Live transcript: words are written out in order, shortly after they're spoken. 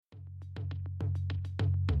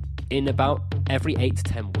in about every 8 to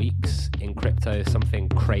 10 weeks in crypto, something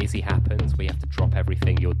crazy happens where you have to drop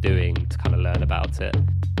everything you're doing to kind of learn about it.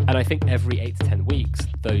 And I think every 8 to 10 weeks,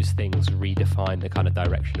 those things redefine the kind of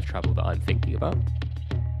direction of travel that I'm thinking about.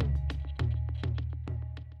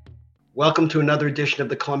 Welcome to another edition of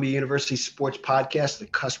the Columbia University Sports Podcast, The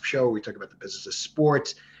Cusp Show, where we talk about the business of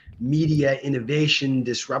sports, media, innovation,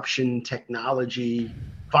 disruption, technology,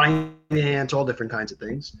 finance, all different kinds of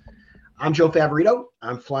things. I'm Joe Favorito.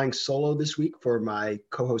 I'm flying solo this week for my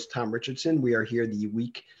co-host Tom Richardson. We are here the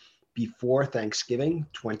week before Thanksgiving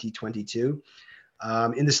 2022,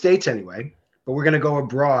 in the States anyway, but we're going to go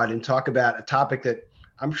abroad and talk about a topic that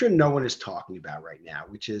I'm sure no one is talking about right now,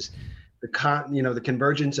 which is the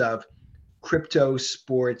convergence of crypto,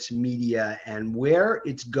 sports, media, and where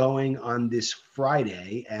it's going on this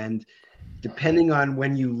Friday. And depending on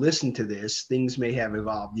when you listen to this, things may have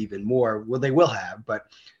evolved even more. Well, they will have, but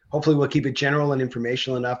hopefully we'll keep it general and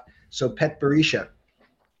informational enough. So Pet Berisha,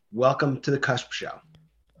 welcome to the Cusp Show.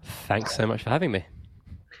 Thanks so much for having me.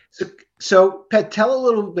 So Pet, tell a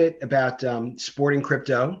little bit about Sporting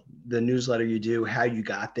Crypto, the newsletter you do, how you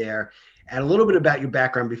got there, and a little bit about your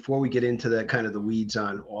background before we get into the kind of the weeds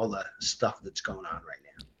on all the stuff that's going on right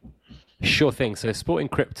now. Sure thing. So Sporting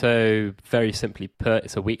Crypto, very simply put,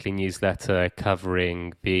 it's a weekly newsletter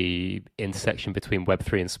covering the intersection between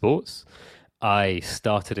Web3 and sports. I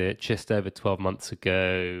started it just over 12 months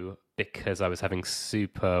ago because I was having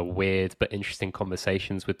super weird but interesting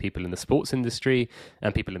conversations with people in the sports industry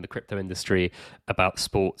and people in the crypto industry about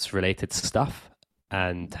sports related stuff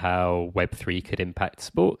and how Web3 could impact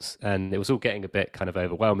sports. And it was all getting a bit kind of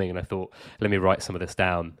overwhelming. And I thought, let me write some of this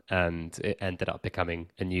down. And it ended up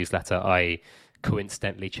becoming a newsletter. I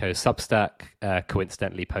coincidentally chose Substack,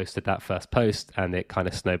 coincidentally posted that first post, and it kind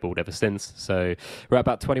of snowballed ever since. So we're at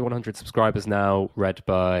about 2,100 subscribers now, read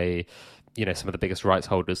by some of the biggest rights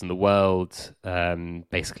holders in the world,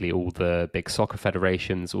 basically all the big soccer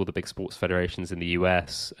federations, all the big sports federations in the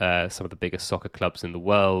US, some of the biggest soccer clubs in the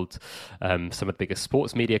world, some of the biggest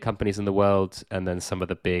sports media companies in the world, and then some of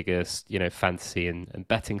the biggest, fantasy and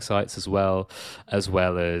betting sites as well as,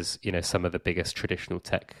 some of the biggest traditional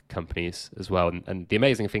tech companies as well. And the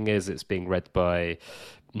amazing thing is it's being read by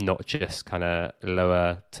not just kind of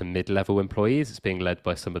lower to mid-level employees. It's being led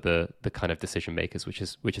by some of the kind of decision makers, which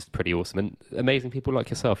is pretty awesome, and amazing people like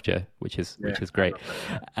yourself, Joe, which is great.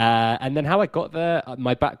 And then how I got there,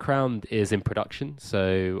 my background is in production.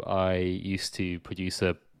 So I used to produce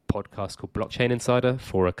a podcast called Blockchain Insider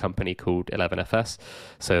for a company called 11FS.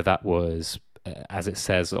 So that was, as it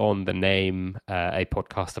says on the name, a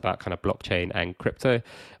podcast about kind of blockchain and crypto.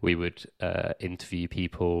 We would interview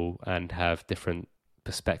people and have different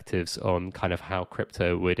perspectives on kind of how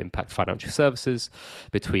crypto would impact financial services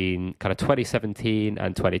between kind of 2017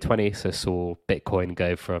 and 2020. So saw Bitcoin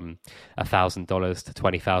go from $1,000 to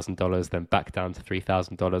 $20,000, then back down to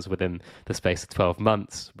 $3,000 within the space of 12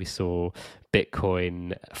 months. We saw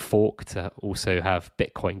Bitcoin fork to also have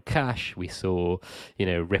Bitcoin Cash. We saw,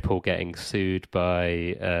 Ripple getting sued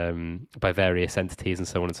by various entities and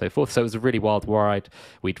so on and so forth. So it was a really wild ride.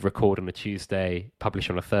 We'd record on a Tuesday, publish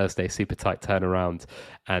on a Thursday, super tight turnaround,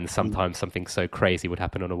 and sometimes something so crazy would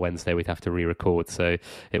happen on a Wednesday we'd have to re-record. So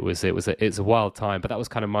it was a wild time. But that was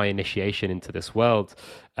kind of my initiation into this world.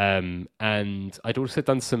 And I'd also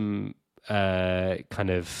done some kind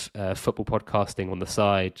of football podcasting on the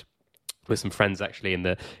side with some friends actually in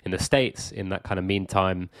the States in that kind of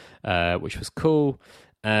meantime, which was cool.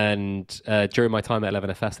 And during my time at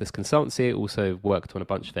 11FS, this consultancy, also worked on a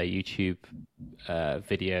bunch of their YouTube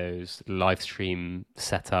videos, live stream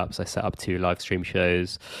setups. I set up 2 live stream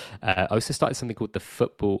shows. I also started something called the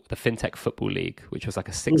FinTech Football League, which was like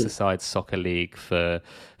a 6-a-side soccer league for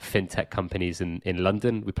fintech companies in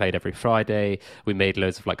London. We played every Friday. We made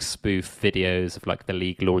loads of like spoof videos of like the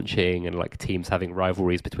league launching and like teams having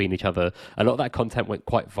rivalries between each other. A lot of that content went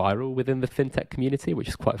quite viral within the fintech community, which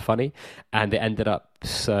is quite funny. And it ended up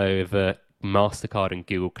so that MasterCard and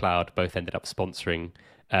Google Cloud both ended up sponsoring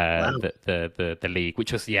the league,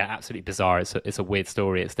 which was absolutely bizarre. It's a weird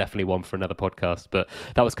story. It's definitely one for another podcast, but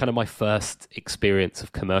that was kind of my first experience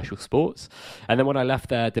of commercial sports. And then when I left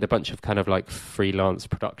there, I did a bunch of kind of like freelance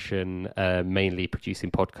production, mainly producing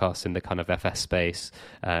podcasts in the kind of FS space,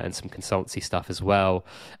 and some consultancy stuff as well.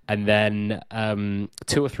 And then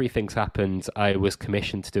 2 or 3 things happened. I was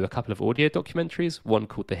commissioned to do a couple of audio documentaries, one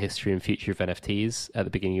called The History and Future of NFTs at the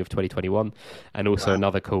beginning of 2021, and also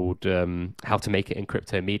another called How to Make It in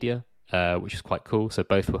Crypto Media, which is quite cool. So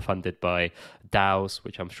both were funded by DAOs,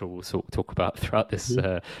 which I'm sure we'll talk about throughout this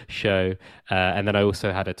show. And then I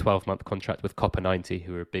also had a 12-month contract with Copper 90,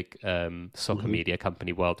 who are a big soccer media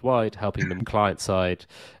company worldwide, helping them client side.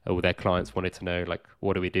 All their clients wanted to know, like,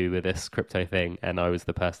 what do we do with this crypto thing? And I was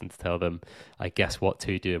the person to tell them, I guess, what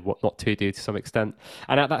to do, what not to do to some extent.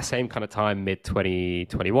 And at that same kind of time,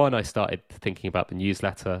 mid-2021, I started thinking about the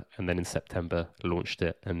newsletter, and then in September launched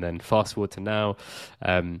it. And then fast forward to now,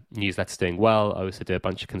 newsletter's doing well. I also do a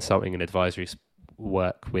bunch of consulting and advisory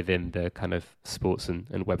work within the kind of sports and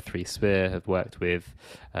Web3 sphere. Have worked with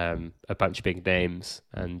a bunch of big names,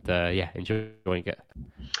 and enjoying it.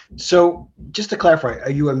 So just to clarify,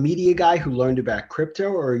 are you a media guy who learned about crypto,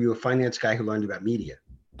 or are you a finance guy who learned about media?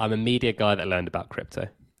 I'm a media guy that learned about crypto.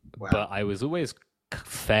 Wow. But I was always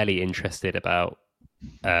fairly interested about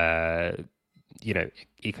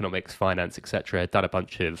economics, finance, etc. I'd done a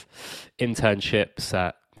bunch of internships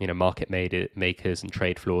at market makers and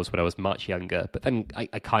trade floors when I was much younger. But then I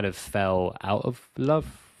kind of fell out of love,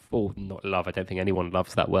 or not love. I don't think anyone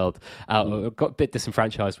loves that world. Got a bit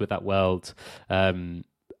disenfranchised with that world,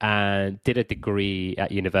 and did a degree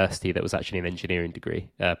at university that was actually an engineering degree,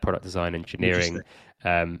 product design engineering.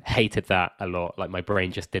 Hated that a lot. Like, my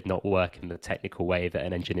brain just did not work in the technical way that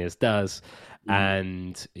an engineer's does.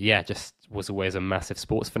 And just was always a massive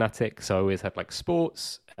sports fanatic. So I always had like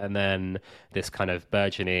sports, and then this kind of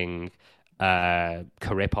burgeoning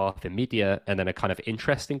career path in media, and then a kind of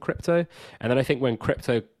interest in crypto. And then I think when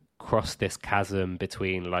crypto crossed this chasm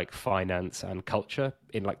between like finance and culture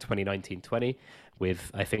in like 2019-20,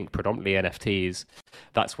 with I think predominantly NFTs,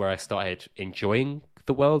 that's where I started enjoying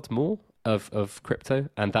the world more of crypto.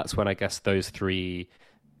 And that's when I guess those three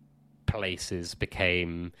places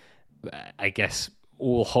became, I guess,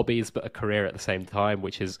 all hobbies but a career at the same time,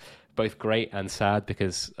 which is both great and sad,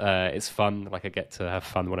 because it's fun. Like, I get to have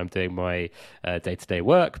fun when I'm doing my day-to-day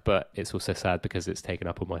work, but it's also sad because it's taken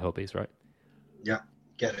up all my hobbies, right? Yeah,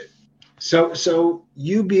 get it. So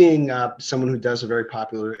you being someone who does a very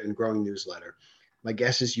popular and growing newsletter, my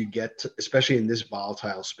guess is you get to, especially in this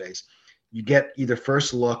volatile space, you get either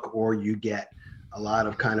first look, or you get a lot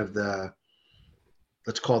of kind of the,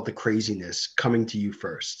 let's call it the craziness, coming to you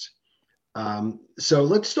first. So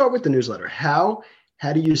let's start with the newsletter. How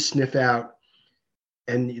do you sniff out,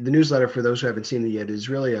 and the newsletter, for those who haven't seen it yet, is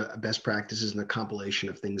really a best practices and a compilation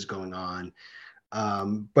of things going on.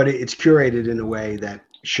 But it's curated in a way that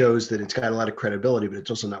shows that it's got a lot of credibility, but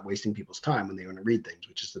it's also not wasting people's time when they want to read things,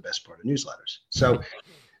 which is the best part of newsletters. So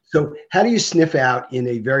how do you sniff out, in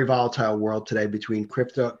a very volatile world today, between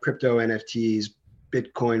crypto NFTs,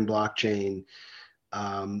 Bitcoin, blockchain,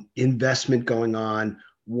 investment going on,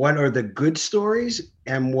 what are the good stories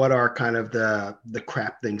and what are kind of the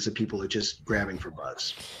crap things that people are just grabbing for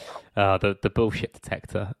buzz? The bullshit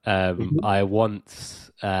detector. I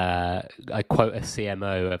quote a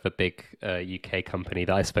CMO of a big UK company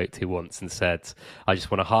that I spoke to once and said, I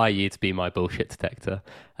just want to hire you to be my bullshit detector,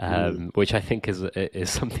 which I think is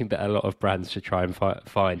something that a lot of brands should try and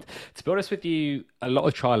find. To be honest with you, a lot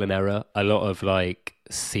of trial and error, a lot of like,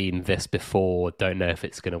 seen this before, don't know if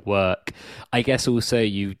it's going to work. I guess also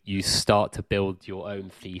you start to build your own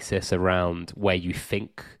thesis around where you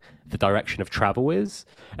think the direction of travel is,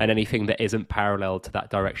 and anything that isn't parallel to that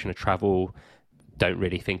direction of travel don't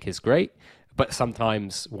really think is great. But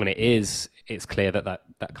sometimes when it is, it's clear that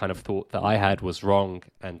kind of thought that I had was wrong,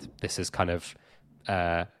 and this is kind of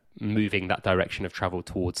moving that direction of travel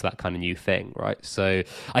towards that kind of new thing, right? So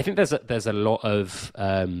I think there's a lot of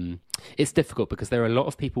it's difficult because there are a lot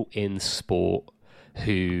of people in sport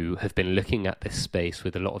who have been looking at this space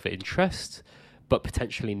with a lot of interest, but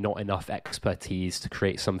potentially not enough expertise to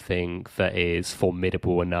create something that is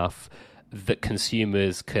formidable enough that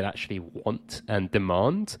consumers could actually want and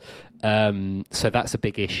demand. So that's a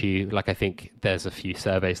big issue. Like, I think there's a few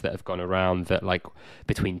surveys that have gone around that like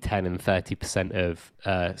between 10 and 30%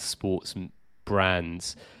 of sports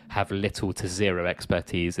brands have little to zero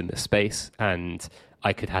expertise in the space. And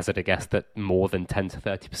I could hazard a guess that more than 10 to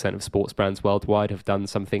 30% of sports brands worldwide have done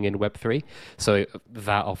something in Web3. So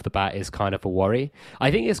that off the bat is kind of a worry. I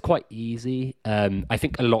think it's quite easy. I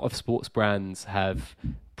think a lot of sports brands have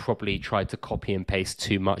probably tried to copy and paste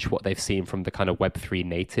too much what they've seen from the kind of Web3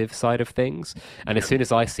 native side of things. And as soon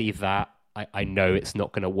as I see that, I know it's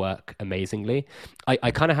not going to work amazingly. I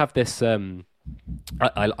kind of have this,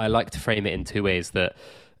 I like to frame it in two ways, that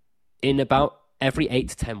in about every 8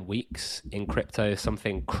 to 10 weeks in crypto,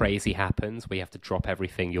 something crazy happens where you have to drop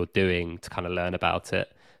everything you're doing to kind of learn about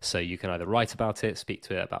it. So you can either write about it, speak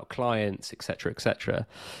to it about clients, et cetera, et cetera.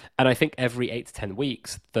 And I think every 8 to 10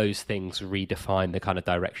 weeks, those things redefine the kind of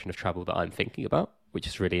direction of travel that I'm thinking about. which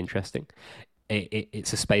is really interesting.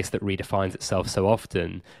 It's a space that redefines itself so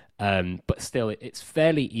often, but still, it's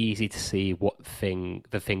fairly easy to see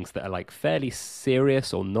the things that are like fairly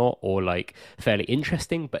serious or not, or like fairly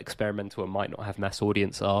interesting but experimental and might not have mass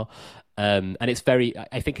audience are. And I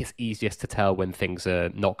think it's easiest to tell when things are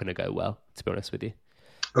not going to go well, to be honest with you.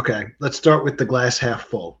 Okay, let's start with the glass half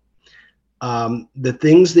full. The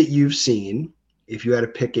things that you've seen, if you had to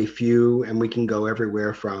pick a few, and we can go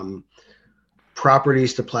everywhere from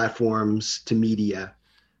properties to platforms to media,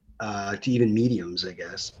 to even mediums, I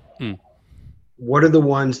guess. What are the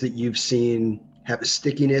ones that you've seen have a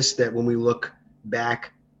stickiness that when we look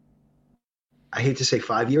back, I hate to say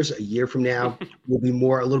 5 years, a year from now, will be a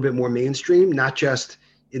little bit more mainstream, not just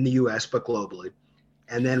in the US, but globally?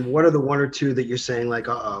 And then what are the one or two that you're saying like,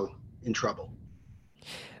 uh-oh, in trouble?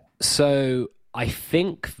 So I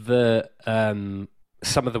think that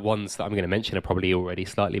some of the ones that I'm going to mention are probably already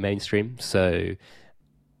slightly mainstream. So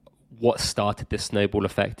what started this snowball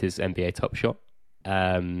effect is NBA Top Shot.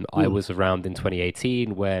 I was around in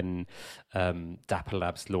 2018 when Dapper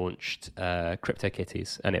Labs launched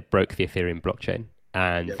CryptoKitties, and it broke the Ethereum blockchain.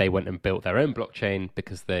 And they went and built their own blockchain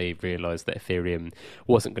because they realized that Ethereum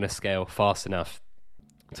wasn't going to scale fast enough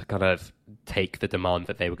to kind of take the demand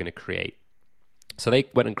that they were going to create. So they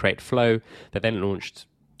went and created Flow. They then launched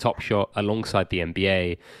Top Shot alongside the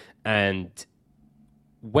NBA. And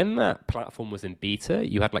when that platform was in beta,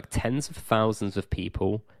 you had like tens of thousands of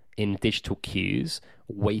people in digital queues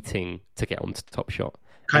waiting to get onto Top Shot.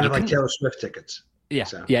 Kind of like Taylor Swift tickets. Yeah,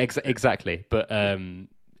 so. Yeah, exactly. But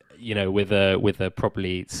you know, with a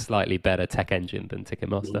probably slightly better tech engine than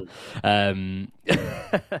Ticketmaster.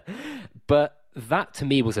 But that to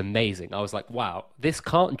me was amazing. I was like, wow, this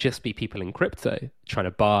can't just be people in crypto trying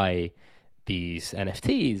to buy these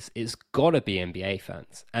NFTs. It's got to be NBA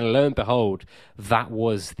fans. And lo and behold, that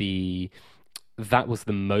was the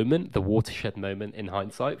moment, the watershed moment in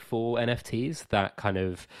hindsight for NFTs. That kind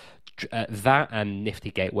of that and Nifty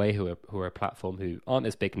Gateway, who are a platform who aren't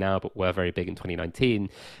as big now but were very big in 2019,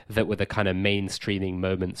 that were the kind of mainstreaming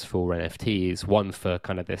moments for NFTs. One for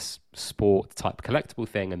kind of this sport type collectible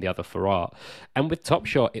thing, and the other for art. And with Top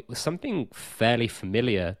Shot, it was something fairly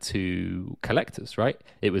familiar to collectors, right?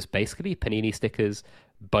 It was basically Panini stickers,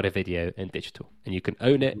 but a video and digital, and you can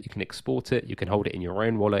own it, you can export it, you can hold it in your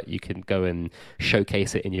own wallet, you can go and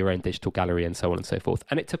showcase it in your own digital gallery, and so on and so forth.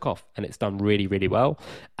 And it took off, and it's done really, really well.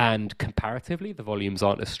 And comparatively, the volumes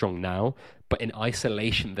aren't as strong now, but in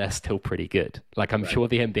isolation, they're still pretty good. Like, I'm sure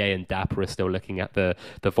the NBA and Dapper are still looking at the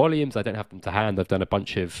volumes. I don't have them to hand. I've done a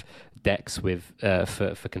bunch of decks with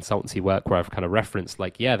for consultancy work where I've kind of referenced,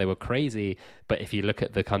 like, yeah, they were crazy, but if you look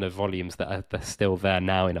at the kind of volumes that are still there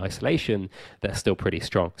now in isolation, they're still pretty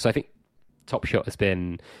strong. So I think Top Shot has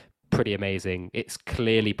been pretty amazing. It's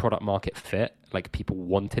clearly product market fit. Like, people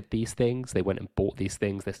wanted these things. They went and bought these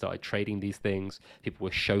things. They started trading these things. People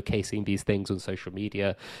were showcasing these things on social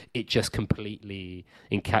media. It just completely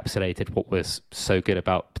encapsulated what was so good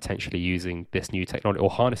about potentially using this new technology, or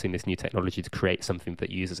harnessing this new technology, to create something that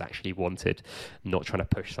users actually wanted, not trying to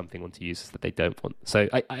push something onto users that they don't want. So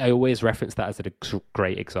I always reference that as a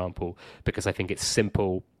great example, because I think it's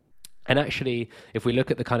simple. And actually, if we look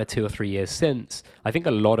at the kind of 2 or 3 years since, I think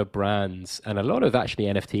a lot of brands and a lot of actually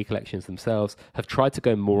NFT collections themselves have tried to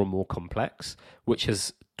go more and more complex, which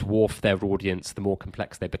has dwarfed their audience the more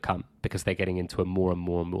complex they become, because they're getting into a more and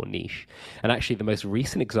more and more niche. And actually, the most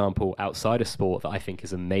recent example outside of sport that I think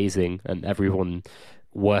is amazing, and everyone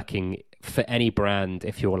working for any brand,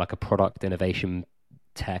 if you're like a product innovation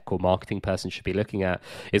tech or marketing person, should be looking at,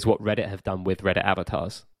 is what Reddit have done with Reddit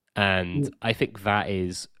avatars. And I think that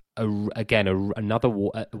is another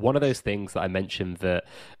one of those things that I mentioned, that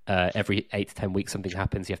every 8 to 10 weeks something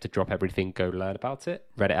happens, you have to drop everything, go learn about it.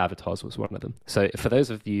 Reddit avatars was one of them. So for those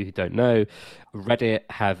of you who don't know, Reddit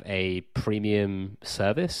have a premium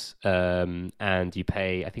service, and you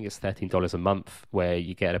pay, I think it's $13 a month, where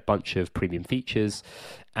you get a bunch of premium features.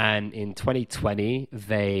 And in 2020,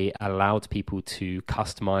 they allowed people to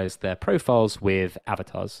customize their profiles with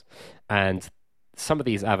avatars, and some of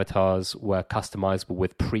these avatars were customizable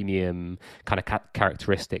with premium kind of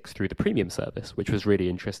characteristics through the premium service, which was really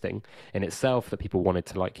interesting in itself, that people wanted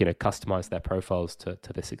to, like, you know, customize their profiles to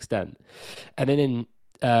this extent. And then in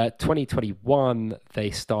 2021,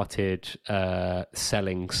 they started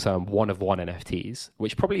selling some one-of-one NFTs,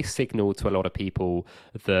 which probably signaled to a lot of people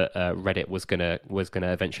that Reddit was gonna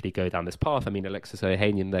eventually go down this path. I mean, Alexis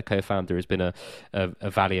Ohanian, their co-founder, has been a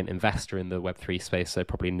valiant investor in the Web3 space, so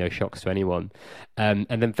probably no shocks to anyone. And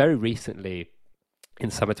then very recently,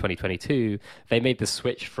 in summer 2022, they made the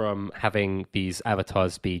switch from having these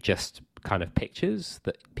avatars be just kind of pictures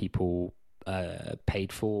that people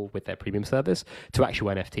paid for with their premium service to actual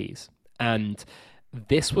NFTs. And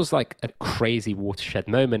this was like a crazy watershed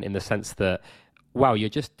moment in the sense that, wow, you're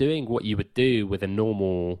just doing what you would do with a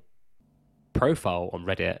normal profile on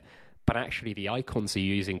Reddit, but actually the icons you're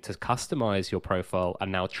using to customize your profile are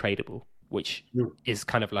now tradable, which is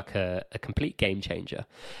kind of like a complete game changer.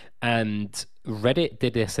 And Reddit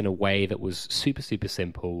did this in a way that was super, super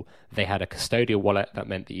simple. They had a custodial wallet that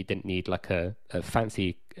meant that you didn't need like a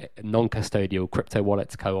fancy non-custodial crypto wallet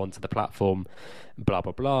to go onto the platform, blah,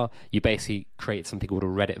 blah, blah. You basically create something called a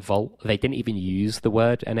Reddit vault. They didn't even use the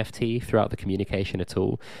word NFT throughout the communication at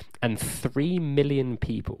all. And 3 million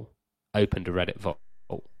people opened a Reddit vault.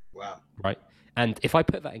 Wow. Right. And if I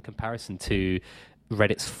put that in comparison to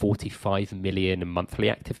Reddit's 45 million monthly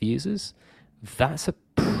active users, that's a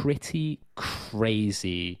pretty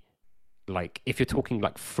crazy, like if you're talking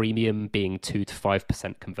like freemium being 2 to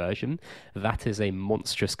 5% conversion, that is a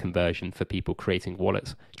monstrous conversion for people creating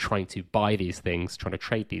wallets, trying to buy these things, trying to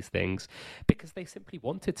trade these things because they simply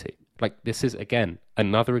wanted to. Like this is, again,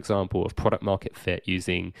 another example of product market fit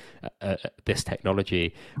using this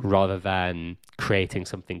technology rather than creating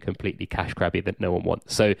something completely cash grabby that no one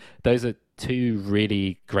wants. So those are two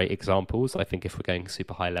really great examples, I think, if we're going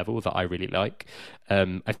super high level, that I really like.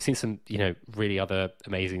 I've seen some, really other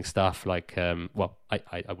amazing stuff like, I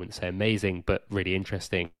wouldn't say amazing, but really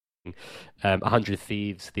interesting. 100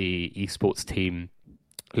 Thieves, the esports team,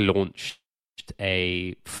 launched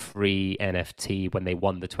a free NFT when they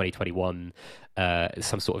won the 2021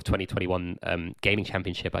 some sort of 2021 gaming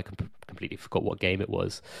championship. I completely forgot what game it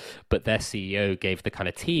was, but their CEO gave the kind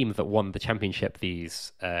of team that won the championship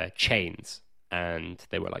these chains, and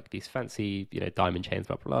they were like these fancy diamond chains,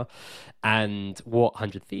 blah blah blah. And what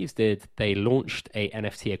 100 Thieves did, they launched a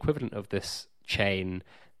NFT equivalent of this chain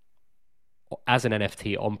as an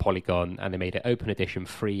NFT on Polygon, and they made it open edition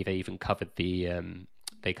free. They even covered the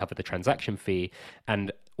transaction fee,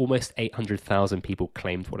 and almost 800,000 people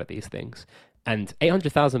claimed one of these things. And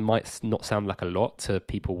 800,000 might not sound like a lot to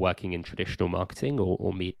people working in traditional marketing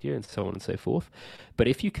or media and so on and so forth. But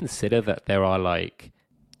if you consider that there are like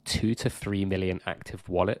 2 to 3 million active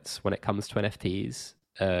wallets when it comes to NFTs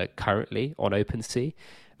currently on OpenSea,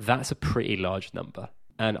 that's a pretty large number.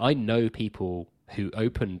 And I know people who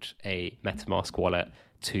opened a MetaMask wallet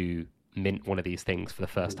to mint one of these things for the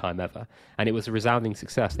first time ever, and it was a resounding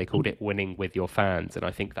success. They called it winning with your fans, and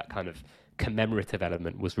I think that kind of commemorative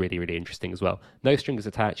element was really, really interesting as well. No strings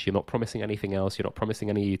attached. You're not promising anything else. You're not promising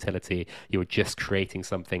any utility. You're just creating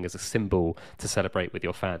something as a symbol to celebrate with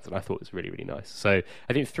your fans, and I thought it was really, really nice. So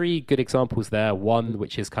I think 3 good examples there. One,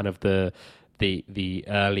 which is kind of the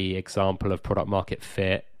early example of product market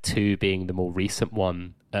fit. 2 being the more recent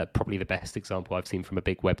one, probably the best example I've seen from a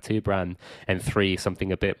big Web2 brand. And 3,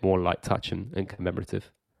 something a bit more light touch and commemorative.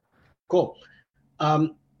 Cool.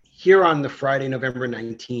 Here on the Friday, November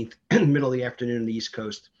 19th, middle of the afternoon on the East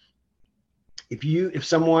Coast, if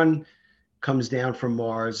someone comes down from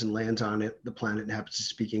Mars and lands on the planet and happens to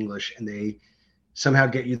speak English, and they somehow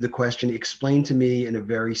get you the question, explain to me in a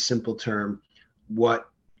very simple term what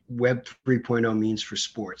Web 3.0 means for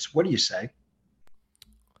sports, what do you say?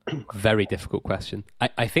 Very difficult question.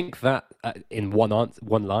 I think that in one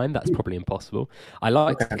line, that's probably impossible. I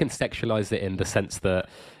like to contextualize it in the sense that,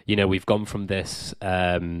 we've gone from this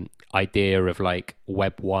idea of like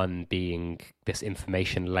Web 1 being this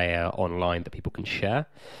information layer online that people can share,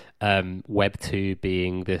 Web 2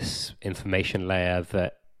 being this information layer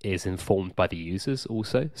that is informed by the users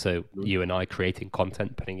also. So you and I creating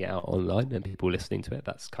content, putting it out online and people listening to it,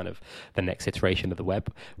 that's kind of the next iteration of the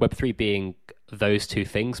web. Web 3 being those 2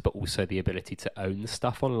 things, but also the ability to own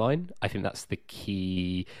stuff online. I think that's the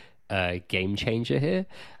key game changer here.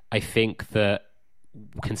 I think that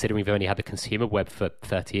considering we've only had the consumer web for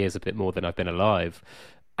 30 years, a bit more than I've been alive,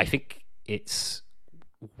 I think it's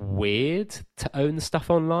weird to own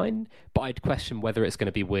stuff online, but I'd question whether it's going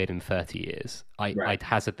to be weird in 30 years. I'd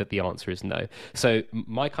hazard that the answer is no. So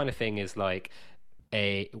my kind of thing is like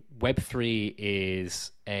a Web3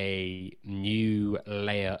 is a new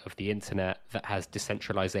layer of the internet that has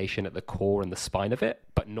decentralization at the core and the spine of it,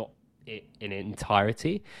 but not in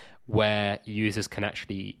entirety, where users can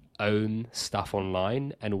actually own stuff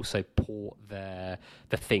online and also port the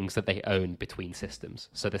things that they own between systems.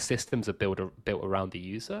 So the systems are built around the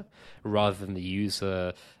user rather than the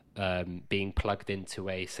user being plugged into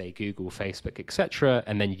say Google, Facebook, etc.,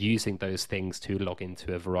 and then using those things to log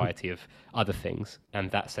into a variety of other things.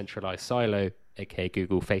 And that centralized silo, aka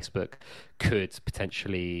Google, Facebook, could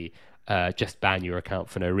potentially just ban your account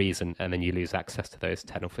for no reason, and then you lose access to those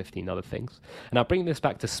 10 or 15 other things. And now bringing this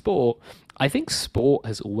back to sport, I think sport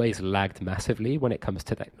has always lagged massively when it comes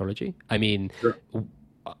to technology. I mean, Sure.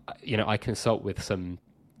 I consult with some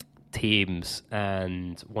teams,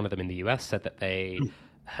 and one of them in the US said that they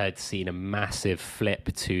had seen a massive flip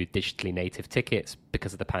to digitally native tickets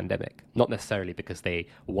because of the pandemic. Not necessarily because they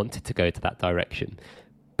wanted to go to that direction,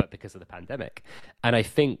 but because of the pandemic. And I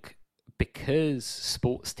think because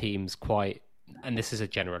sports teams and this is a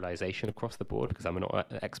generalization across the board because I'm not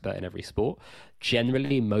an expert in every sport,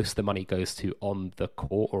 generally most of the money goes to on the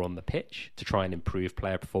court or on the pitch to try and improve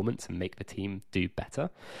player performance and make the team do better.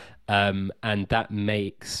 And that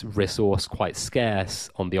makes resource quite scarce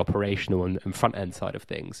on the operational and front end side of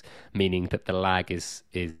things, meaning that the lag is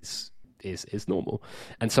normal.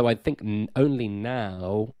 And so I think only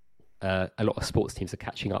now a lot of sports teams are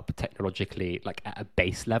catching up technologically, like at a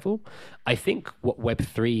base level. I think what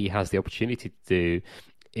Web3 has the opportunity to do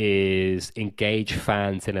is engage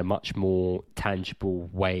fans in a much more tangible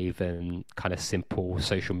way than kind of simple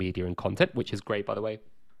social media and content, which is great, by the way.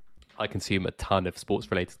 I consume a ton of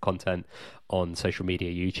sports-related content on social media,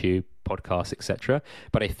 YouTube, podcasts, etc.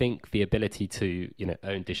 But I think the ability to,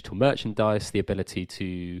 own digital merchandise, the ability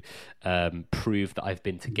to prove that I've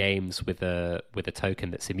been to games with a token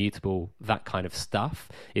that's immutable, that kind of stuff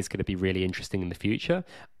is going to be really interesting in the future.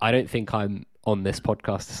 I don't think I'm on this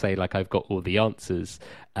podcast to say like I've got all the answers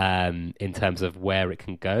in terms of where it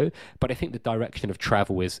can go, but I think the direction of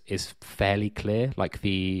travel is fairly clear. Like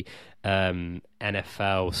the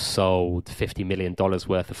NFL sold $50 million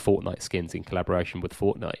worth of Fortnite skins in collaboration with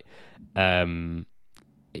Fortnite.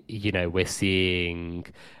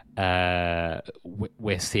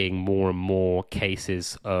 We're seeing more and more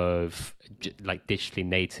cases of like digitally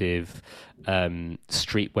native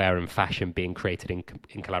streetwear and fashion being created in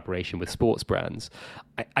collaboration with sports brands.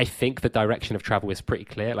 I think the direction of travel is pretty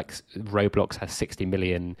clear. Like Roblox has 60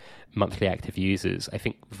 million monthly active users. I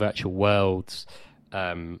think virtual worlds,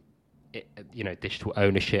 digital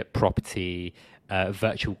ownership, property,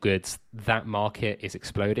 virtual goods, that market is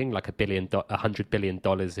exploding. Like $100 billion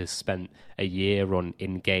is spent a year on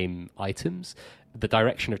in-game items. The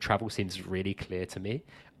direction of travel seems really clear to me.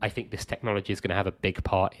 I think this technology is going to have a big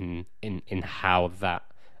part in how that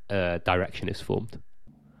direction is formed.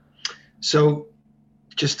 So,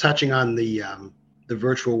 just touching on the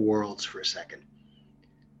virtual worlds for a second,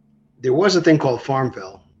 there was a thing called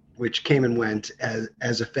Farmville, which came and went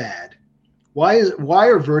as a fad. Why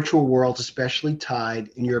are virtual worlds especially tied,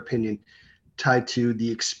 in your opinion, to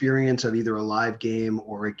the experience of either a live game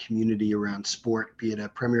or a community around sport, be it a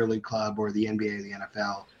Premier League club or the NBA or the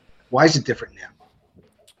NFL? Why is it different now?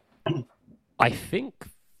 I think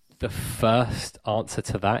the first answer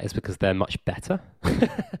to that is because they're much better.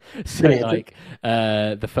 So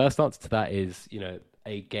the first answer to that is,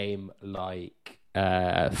 a game like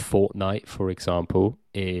Fortnite, for example,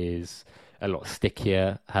 is a lot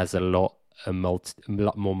stickier, has a lot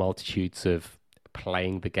more multitudes of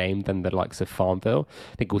playing the game than the likes of Farmville.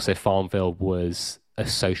 I think also Farmville was a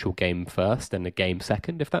social game first and a game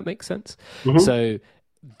second, if that makes sense. Mm-hmm. So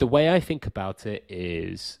the way I think about it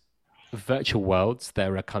is virtual worlds,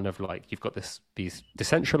 there are kind of like, you've got these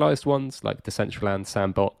decentralized ones like Decentraland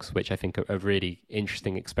Sandbox, which I think are really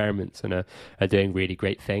interesting experiments and are doing really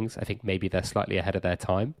great things. I think maybe they're slightly ahead of their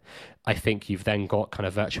time. I think you've then got kind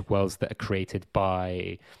of virtual worlds that are created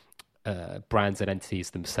by brands and entities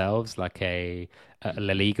themselves, like a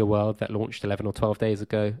La Liga world that launched 11 or 12 days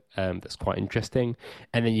ago. That's quite interesting.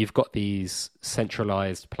 And then you've got these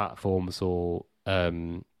centralized platforms or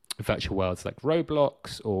virtual worlds like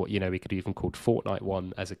Roblox, or we could even call Fortnite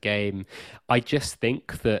one as a game. I just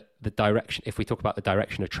think that the direction, if we talk about the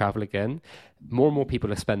direction of travel again, more and more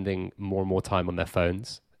people are spending more and more time on their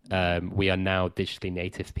phones. We are now digitally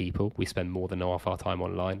native people. We spend more than half our time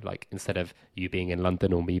online. Like, instead of you being in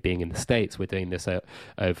London or me being in the States, we're doing this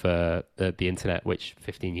over the internet, which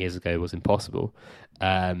 15 years ago was impossible.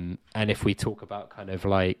 And if we talk about kind of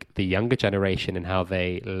like the younger generation and how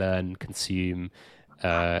they learn, consume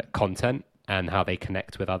content and how they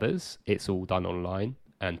connect with others, it's all done online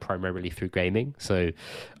and primarily through gaming. So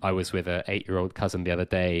I was with an 8-year-old cousin the other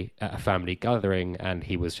day at a family gathering, and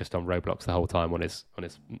he was just on Roblox the whole time on his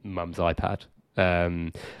mum's iPad.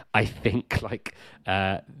 I think like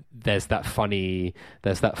there's that funny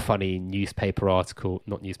newspaper article,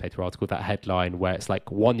 that headline where it's like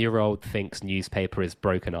 1-year-old thinks newspaper is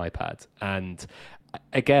broken iPad. And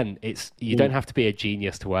again, you don't have to be a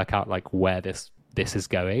genius to work out like where this is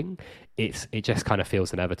going. It just kind of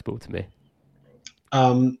feels inevitable to me.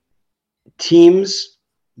 Teams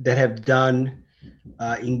that have done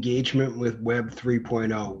engagement with Web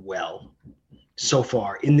 3.0 well so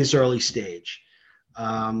far in this early stage?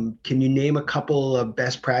 Can you name a couple of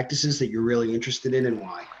best practices that you're really interested in and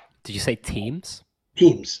why? Did you say teams?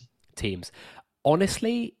 Teams. Teams.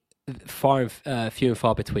 Honestly, few and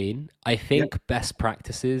far between. I Yep. think best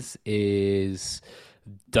practices is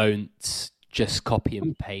don't just copy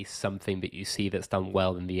and paste something that you see that's done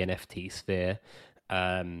well in the NFT sphere.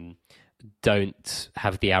 Um, don't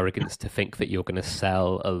have the arrogance to think that you're going to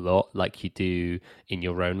sell a lot like you do in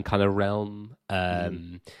your own kind of realm.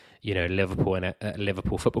 Liverpool and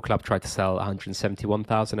Liverpool Football Club tried to sell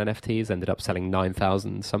 171,000 NFTs, ended up selling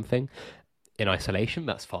 9,000 something in isolation.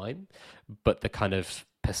 That's fine, but the kind of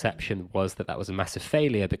perception was that was a massive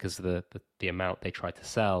failure because of the amount they tried to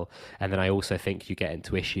sell. And then I also think you get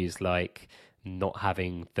into issues like not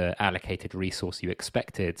having the allocated resource you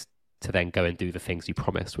expected to then go and do the things you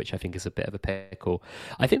promised, which I think is a bit of a pickle.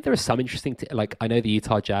 I think there are some interesting, like I know the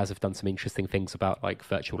Utah Jazz have done some interesting things about like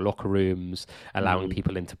virtual locker rooms, allowing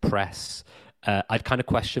people into press. I'd kind of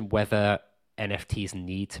question whether NFTs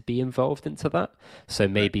need to be involved into that. So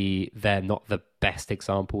maybe they're not the best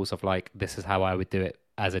examples of like, this is how I would do it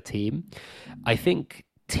as a team. I think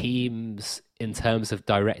teams in terms of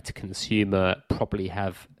direct to consumer probably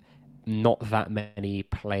have not that many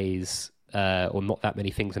plays or not that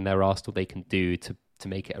many things in their arsenal they can do to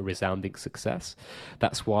make it a resounding success.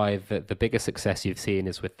 That's why the bigger success you've seen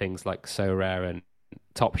is with things like So Rare and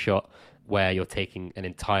Top Shot, where you're taking an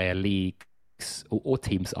entire league or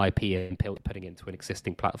team's IP and putting it into an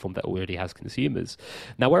existing platform that already has consumers.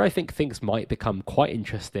 Now, where I think things might become quite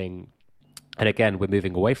interesting, and again, we're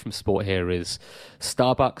moving away from sport here, is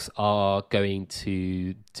Starbucks are going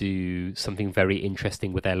to do something very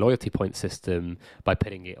interesting with their loyalty point system by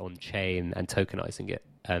putting it on chain and tokenizing it.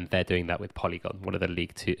 And they're doing that with Polygon, one of the layer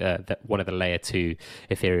 2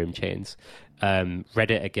 Ethereum chains.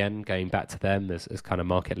 Reddit, again, going back to them as kind of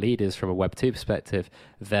market leaders from a Web2 perspective,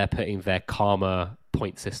 they're putting their Karma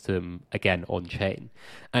point system again on chain.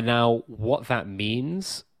 And now what that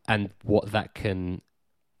means and what that can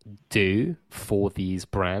do for these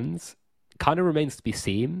brands kind of remains to be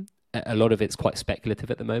seen. A lot of it's quite speculative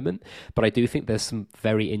at the moment, but I do think there's some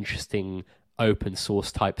very interesting open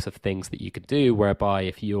source types of things that you could do, whereby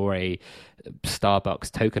if you're a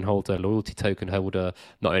Starbucks token holder, loyalty token holder,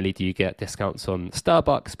 not only do you get discounts on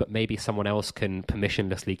Starbucks, but maybe someone else can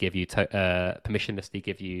permissionlessly give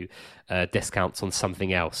you discounts on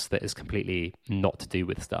something else that is completely not to do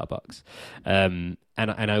with Starbucks. And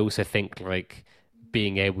I also think like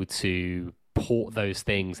being able to port those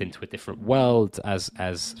things into a different world as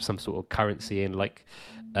some sort of currency in like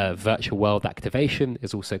virtual world activation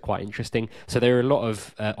is also quite interesting. So there are a lot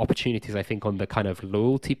of opportunities, I think, on the kind of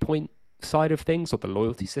loyalty point side of things or the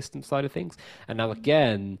loyalty system side of things. And now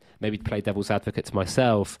again, maybe to play devil's advocate to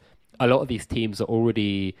myself, a lot of these teams are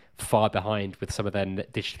already far behind with some of their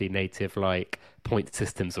digitally native like point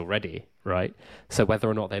systems already, right? So whether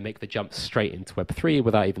or not they make the jump straight into Web3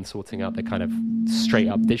 without even sorting out the kind of straight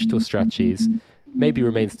up digital strategies maybe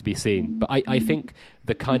remains to be seen. But I think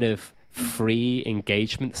the kind of free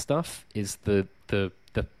engagement stuff is the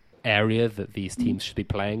area that these teams should be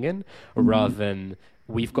playing in, rather than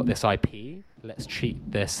we've got this IP, let's treat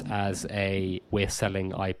this as we're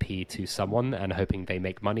selling IP to someone and hoping they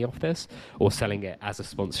make money off this, or selling it as a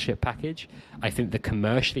sponsorship package. I think the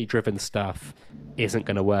commercially driven stuff isn't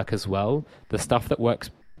going to work as well. The stuff that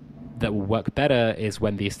will work better is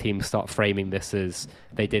when these teams start framing this as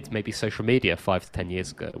they did maybe social media 5 to 10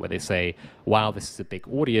 years ago, where they say, wow, this is a big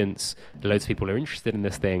audience, loads of people are interested in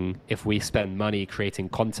this thing. If we spend money creating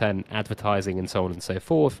content, advertising, and so on and so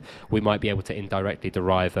forth, we might be able to indirectly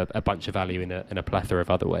derive a bunch of value in a plethora of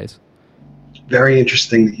other ways. Very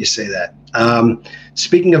interesting that you say that.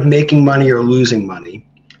 Speaking of making money or losing money,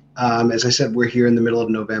 as I said, we're here in the middle of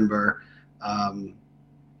November.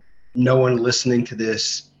 No one listening to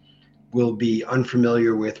this will be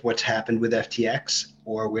unfamiliar with what's happened with FTX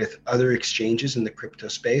or with other exchanges in the crypto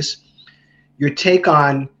space. Your take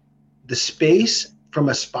on the space from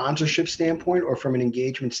a sponsorship standpoint or from an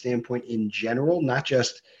engagement standpoint in general, not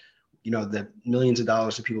just the millions of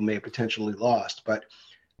dollars that people may have potentially lost, but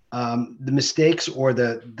the mistakes or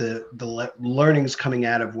the learnings coming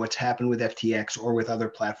out of what's happened with FTX or with other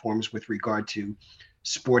platforms with regard to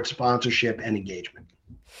sports sponsorship and engagement.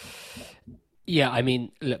 Yeah, I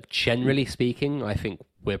mean, look, generally speaking, I think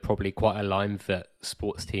we're probably quite aligned that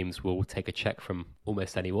sports teams will take a check from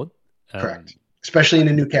almost anyone. Correct. Especially in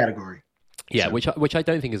a new category. Yeah, so. which I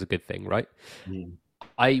don't think is a good thing, right? Mm.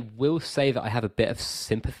 I will say that I have a bit of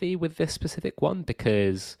sympathy with this specific one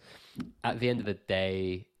because at the end of the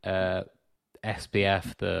day,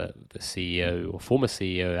 SBF, the CEO or former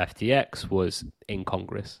CEO of FTX, was in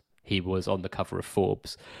Congress. He was on the cover of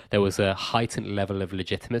Forbes. There was a heightened level of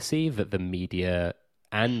legitimacy that the media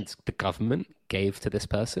and the government gave to this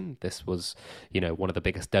person. This was, one of the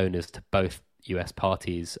biggest donors to both US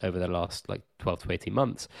parties over the last 12 to 18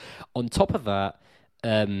 months. On top of that,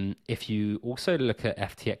 if you also look at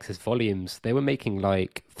FTX's volumes, they were making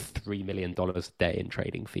 $3 million a day in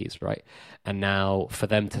trading fees, right? And now for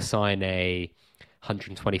them to sign a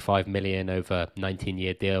 $125 million over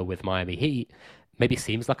 19-year deal with Miami Heat maybe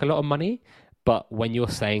seems like a lot of money, but when you're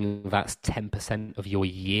saying that's 10% of your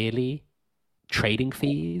yearly trading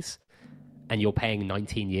fees and you're paying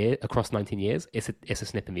across 19 years, it's a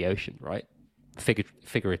snip in the ocean, right?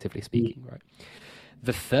 Figuratively speaking, right?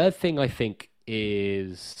 The third thing I think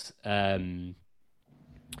is I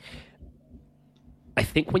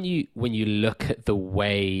think when you look at the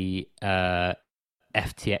way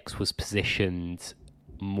FTX was positioned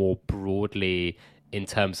more broadly in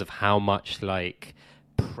terms of how much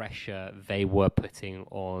pressure they were putting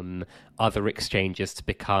on other exchanges to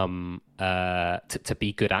become to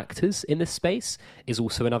be good actors in this space is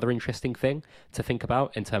also another interesting thing to think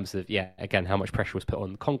about in terms of again, how much pressure was put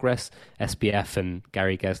on Congress. SBF and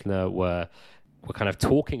Gary Gensler were kind of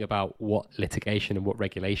talking about what litigation and what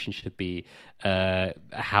regulation should be,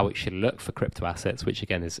 how it should look for crypto assets, which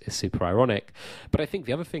again is super ironic. But I think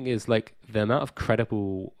the other thing is the amount of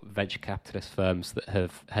credible venture capitalist firms that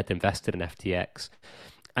had invested in FTX,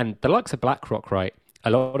 and the likes of BlackRock, right? A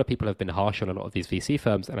lot of people have been harsh on a lot of these VC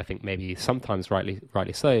firms, and I think maybe sometimes rightly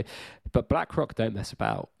so. But BlackRock don't mess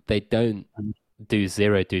about. They don't do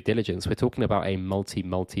zero due diligence. We're talking about a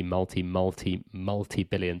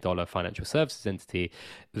multi-billion-dollar financial services entity.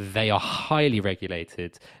 They are highly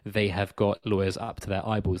regulated. They have got lawyers up to their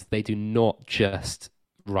eyeballs. They do not just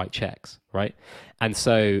write checks, right? And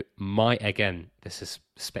so again, this is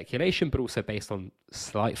speculation, but also based on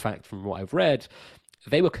slight fact from what I've read,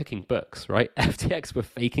 they were cooking books, right? FTX were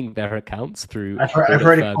faking their accounts through. I've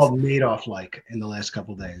heard it called Madoff-like in the last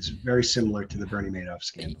couple of days, very similar to the Bernie Madoff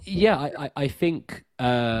scandal. Yeah, I think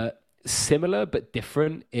similar but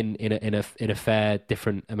different in a fair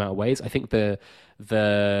different amount of ways. I think the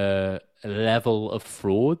level of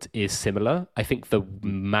fraud is similar. I think the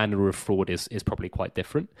manner of fraud is probably quite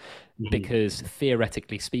different, because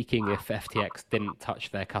theoretically speaking, if FTX didn't touch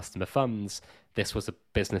their customer funds, this was a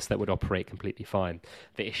business that would operate completely fine.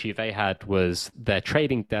 The issue they had was their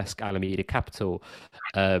trading desk, Alameda Capital,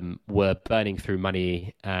 were burning through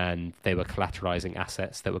money, and they were collateralizing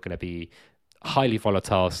assets that were going to be highly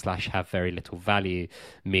volatile / have very little value,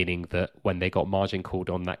 meaning that when they got margin called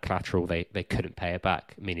on that collateral, they couldn't pay it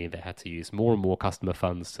back, meaning they had to use more and more customer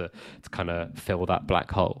funds to kind of fill that black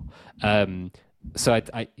hole. So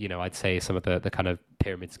I'd say some of the kind of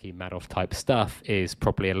pyramid scheme Madoff type stuff is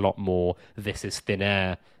probably a lot more, this is thin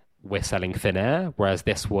air, we're selling thin air, whereas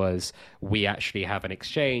this was, we actually have an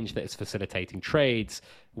exchange that is facilitating trades,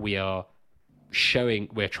 we're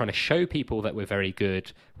trying to show people that we're very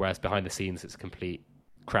good, whereas behind the scenes it's a complete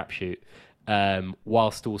crapshoot,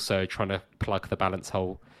 whilst also trying to plug the balance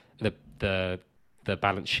hole, the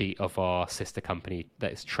balance sheet of our sister company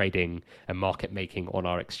that is trading and market making on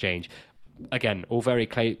our exchange. Again, all very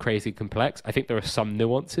crazy complex. I think there are some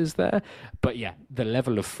nuances there, but the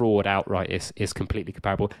level of fraud outright is completely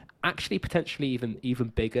comparable. Actually, potentially even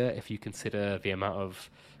bigger if you consider the amount of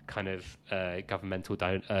kind of governmental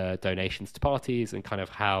donations to parties, and kind of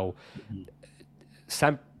how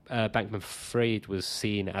Sam Bankman-Fried was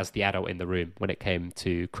seen as the adult in the room when it came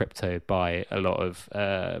to crypto by a lot of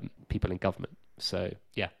people in government. So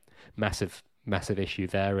massive issue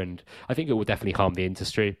there, and I think it will definitely harm the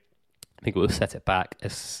industry. I think it will set it back,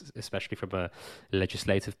 especially from a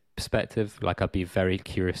legislative perspective. I'd be very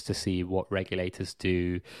curious to see what regulators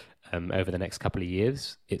do over the next couple of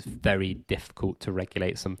years. It's very difficult to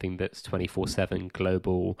regulate something that's 24/7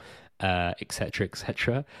 global, et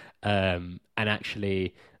cetera. And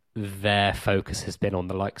actually, their focus has been on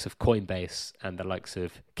the likes of Coinbase and the likes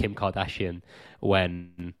of Kim Kardashian,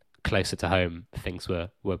 when closer to home things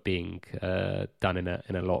were being done in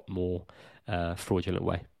a lot more fraudulent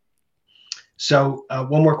way. So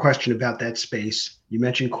one more question about that space. You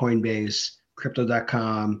mentioned Coinbase,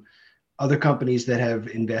 Crypto.com, other companies that have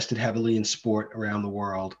invested heavily in sport around the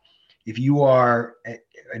world. If you are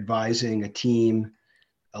advising a team,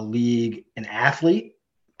 a league, an athlete,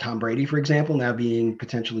 Tom Brady, for example, now being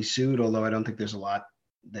potentially sued, although I don't think there's a lot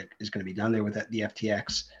that is going to be done there with the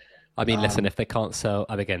FTX. I mean, listen, if they can't sell,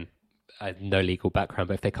 again, I have no legal background,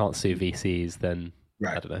 but if they can't sue VCs, then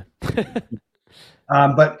right. I don't know.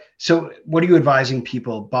 But so what are you advising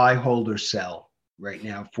people? Buy, hold, or sell right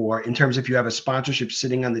now for, in terms of you have a sponsorship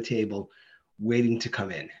sitting on the table waiting to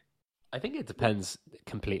come in? I think it depends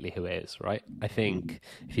completely who it is, right? I think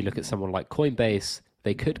if you look at someone like Coinbase,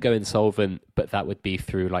 they could go insolvent, but that would be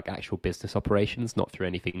through like actual business operations, not through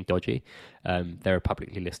anything dodgy. They're a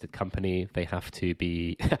publicly listed company. They have to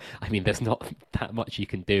be, I mean, there's not that much you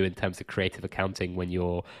can do in terms of creative accounting when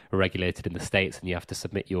you're regulated in the States and you have to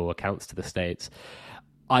submit your accounts to the States.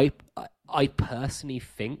 I, I personally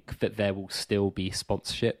think that there will still be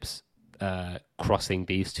sponsorships crossing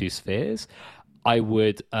these two spheres. I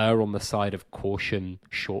would err on the side of caution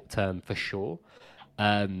short term for sure.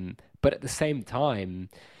 But at the same time,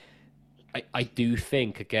 I do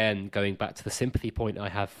think, again, going back to the sympathy point I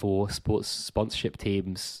have for sports sponsorship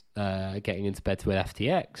teams getting into bed with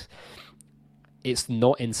FTX, it's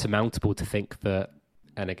not insurmountable to think that,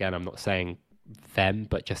 and again, I'm not saying them,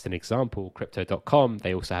 but just an example, crypto.com,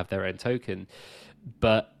 they also have their own token,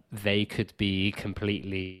 but they could be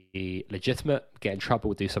completely legitimate, get in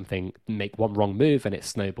trouble, do something, make one wrong move, and it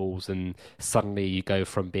snowballs, and suddenly you go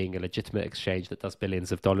from being a legitimate exchange that does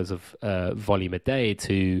billions of dollars of volume a day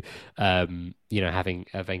to, having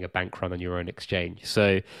a bank run on your own exchange.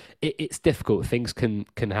 So it's difficult. Things can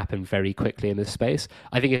happen very quickly in this space.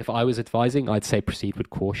 I think if I was advising, I'd say proceed with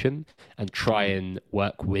caution and try and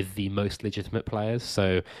work with the most legitimate players.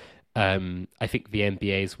 So I think the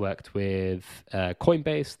NBA's worked with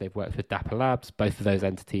Coinbase. They've worked with Dapper Labs. Both of those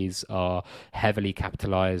entities are heavily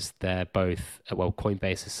capitalized. They're both, well,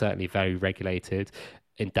 Coinbase is certainly very regulated.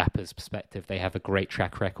 In Dapper's perspective, they have a great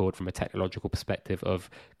track record from a technological perspective of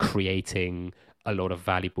creating a lot of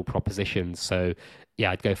valuable propositions. So,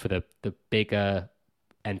 yeah, I'd go for the bigger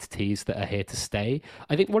entities that are here to stay.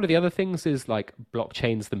 I think one of the other things is like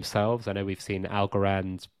blockchains themselves. I know we've seen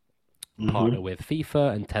Algorand partner with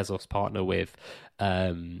FIFA and Tezos partner with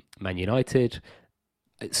Man United.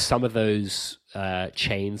 Some of those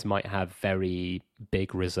chains might have very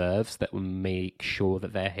big reserves that will make sure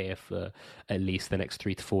that they're here for at least the next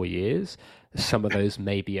 3 to 4 years. Some of those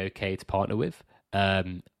may be okay to partner with.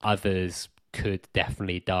 Others could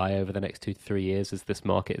definitely die over the next 2 to 3 years as this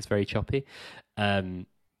market is very choppy.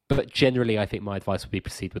 But generally, I think my advice would be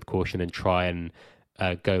proceed with caution and try and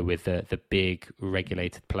go with the big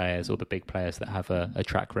regulated players or the big players that have a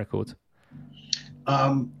track record.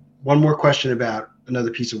 One more question about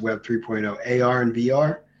another piece of Web 3.0, AR and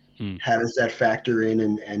VR. How does that factor in,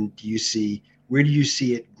 and where do you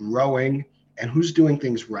see it growing, and who's doing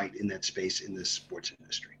things right in that space in the sports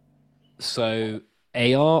industry? So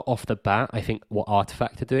AR off the bat, I think what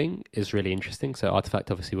Artifact are doing is really interesting. So Artifact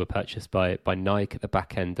obviously were purchased by Nike at the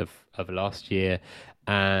back end of last year.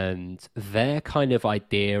 And their kind of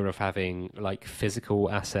idea of having like physical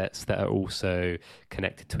assets that are also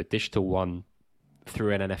connected to a digital one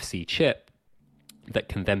through an NFC chip that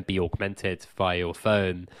can then be augmented via your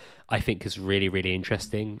phone, I think is really, really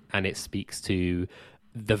interesting. And it speaks to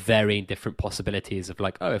the varying different possibilities of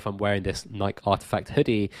like, oh, if I'm wearing this Nike Artifact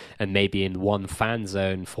hoodie and maybe in one fan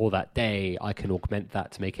zone for that day, I can augment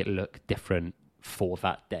that to make it look different for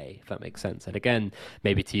that day, if that makes sense. And again,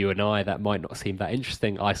 maybe to you and I, that might not seem that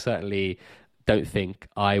interesting. I certainly don't think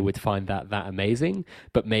I would find that amazing,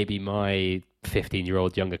 but maybe my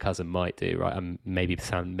 15-year-old younger cousin might do, right? I'm maybe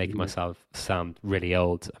making myself sound really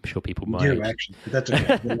old. I'm sure people my age. Actually, that's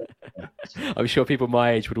okay. I'm sure people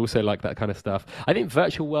my age would also like that kind of stuff. I think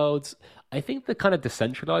virtual worlds, I think the kind of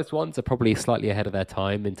decentralized ones are probably slightly ahead of their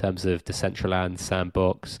time in terms of Decentraland,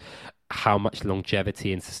 Sandbox, how much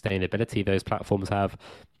longevity and sustainability those platforms have.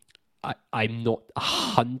 I'm not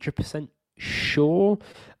 100% sure.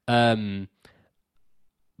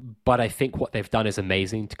 But I think what they've done is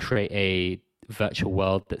amazing to create a virtual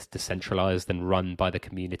world that's decentralized and run by the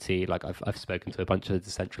community. Like I've spoken to a bunch of the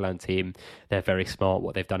Decentraland team. They're very smart.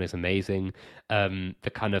 What they've done is amazing.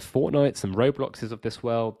 The kind of Fortnites and Robloxes of this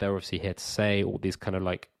world, they're obviously here to say all these kind of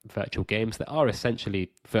like virtual games that are essentially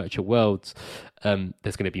virtual worlds.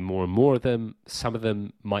 There's going to be more and more of them. Some of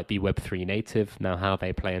them might be Web3 native. Now, how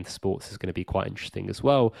they play into sports is going to be quite interesting as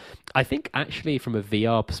well. I think actually from a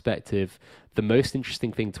VR perspective, the most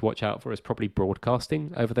interesting thing to watch out for is probably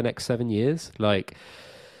broadcasting over the next 7 years. Like,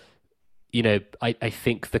 you know, I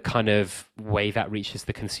think the kind of way that reaches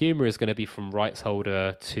the consumer is going to be from rights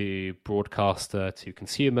holder to broadcaster to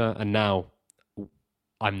consumer. And now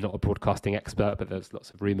I'm not a broadcasting expert, but there's lots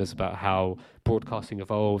of rumors about how broadcasting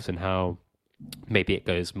evolves and how Maybe it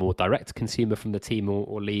goes more direct to consumer from the team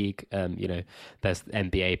or league. There's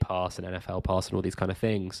NBA pass and NFL pass and all these kind of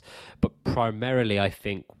things. But primarily, I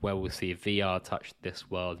think where we'll see VR touch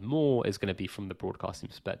this world more is going to be from the broadcasting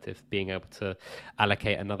perspective, being able to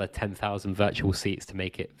allocate another 10,000 virtual seats to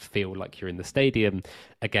make it feel like you're in the stadium.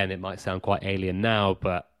 Again, it might sound quite alien now,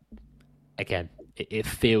 but again, it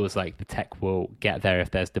feels like the tech will get there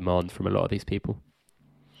if there's demand from a lot of these people.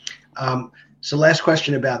 So last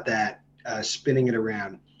question about that. Spinning it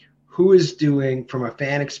around, who is doing, from a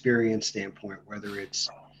fan experience standpoint, whether it's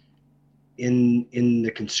in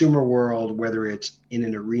the consumer world, whether it's in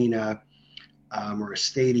an arena or a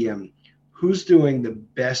stadium, who's doing the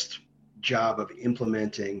best job of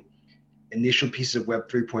implementing initial pieces of Web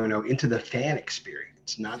 3.0 into the fan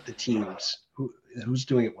experience, not the teams? Who's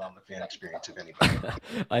doing it well in the fan experience, if anybody?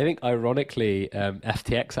 I think, ironically,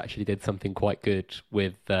 FTX actually did something quite good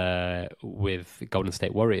with Golden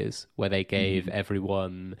State Warriors, where they gave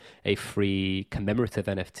everyone a free commemorative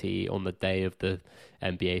NFT on the day of the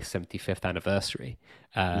NBA 75th anniversary.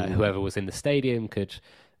 Whoever was in the stadium could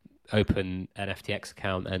open an FTX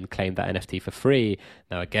account and claim that NFT for free.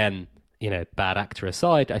 Now, again, bad actor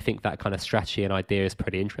aside, I think that kind of strategy and idea is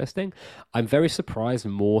pretty interesting. I'm very surprised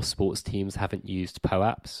more sports teams haven't used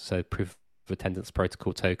POAPs, so proof of attendance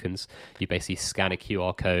protocol tokens. You basically scan a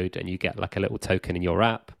QR code and you get like a little token in your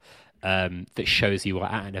app that shows you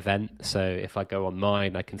are at an event. So if I go on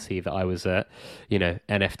mine, I can see that I was at,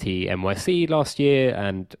 NFT NYC last year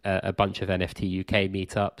and a bunch of NFT UK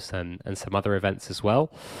meetups and some other events as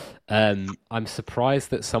well. I'm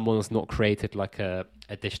surprised that someone's not created like a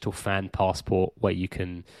digital fan passport where you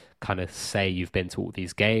can kind of say you've been to all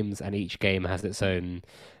these games, and each game has its own,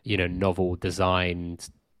 novel designed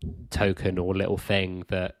token or little thing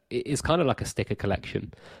that is kind of like a sticker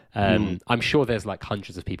collection. I'm sure there's like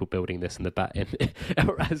hundreds of people building this in the back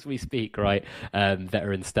as we speak, right? That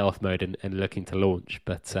are in stealth mode and looking to launch.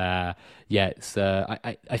 But it's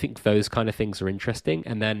I think those kind of things are interesting.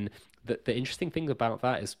 And then the interesting thing about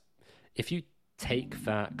that is if you take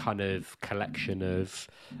that kind of collection of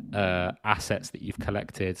assets that you've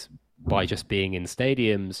collected by just being in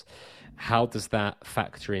stadiums, how does that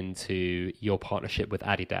factor into your partnership with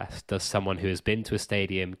Adidas? Does someone who has been to a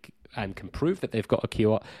stadium and can prove that they've got a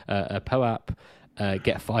POAP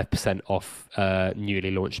get 5% off newly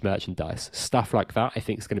launched merchandise? Stuff like that, I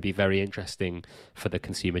think, is going to be very interesting for the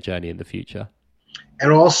consumer journey in the future.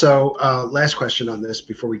 And also, last question on this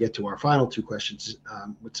before we get to our final two questions,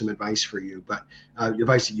 with some advice for you, but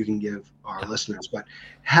advice that you can give our listeners. But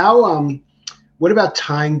what about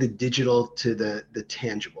tying the digital to the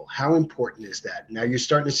tangible? How important is that? Now you're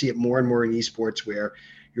starting to see it more and more in esports, where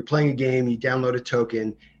you're playing a game, you download a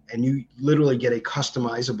token, and you literally get a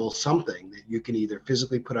customizable something that you can either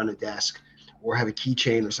physically put on a desk or have a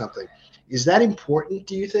keychain or something. Is that important,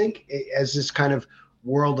 do you think, as this kind of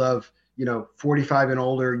world of 45 and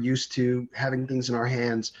older used to having things in our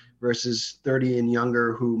hands versus 30 and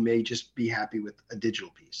younger who may just be happy with a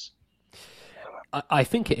digital piece? I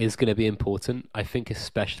think it is going to be important. I think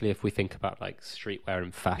especially if we think about like streetwear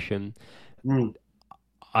and fashion,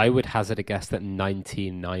 I would hazard a guess that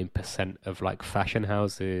 99% of like fashion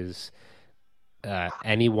houses,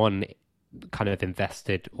 anyone kind of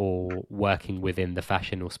invested or working within the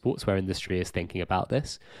fashion or sportswear industry is thinking about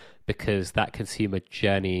this, because that consumer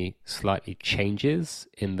journey slightly changes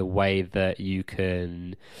in the way that you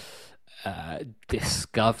can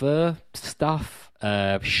discover stuff,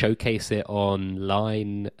 showcase it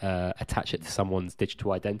online, attach it to someone's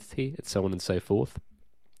digital identity, and so on and so forth.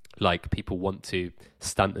 Like, people want to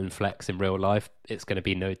stunt and flex in real life. It's going to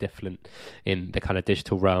be no different in the kind of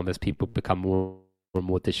digital realm as people become more and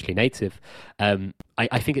more digitally native.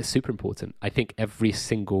 I think it's super important. I think every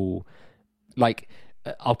single, like,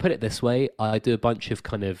 I'll put it this way. I do a bunch of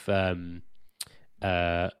kind of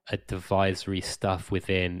advisory stuff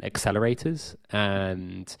within accelerators,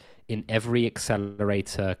 and in every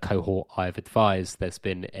accelerator cohort I've advised, there's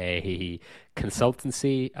been a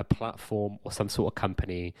consultancy, a platform, or some sort of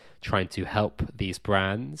company trying to help these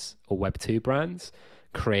brands or Web2 brands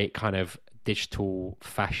create kind of digital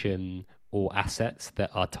fashion or assets that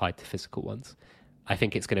are tied to physical ones. I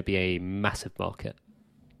think it's going to be a massive market.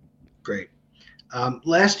 Great.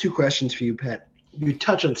 Last two questions for you, Pat. You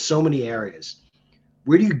touch on so many areas.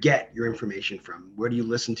 Where do you get your information from? Where do you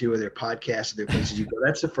listen to? Are there podcasts? Are there places you go?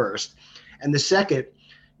 That's the first. And the second,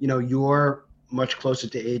 you're much closer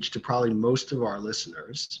to age to probably most of our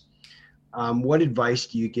listeners. What advice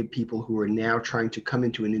do you give people who are now trying to come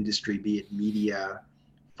into an industry, be it media,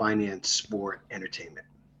 finance, sport, entertainment?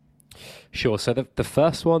 Sure. So the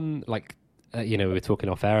first one, like, we were talking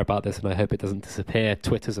off air about this, and I hope it doesn't disappear.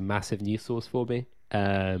 Twitter's a massive news source for me.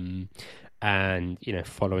 And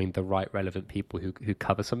following the right relevant people who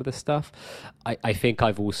cover some of this stuff. I think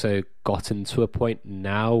I've also gotten to a point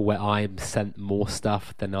now where I'm sent more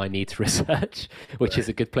stuff than I need to research, which is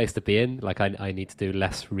a good place to be in. Like I need to do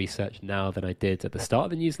less research now than I did at the start of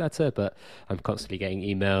the newsletter, but I'm constantly getting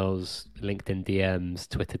emails, LinkedIn DMs,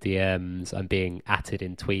 Twitter DMs. I'm being atted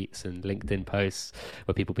in tweets and LinkedIn posts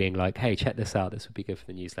where people being like, hey, check this out, this would be good for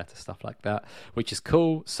the newsletter, stuff like that, which is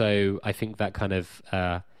cool. So I think that kind of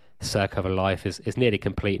circle of life is nearly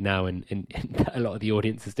complete now, and a lot of the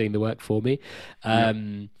audience is doing the work for me.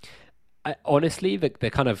 Honestly,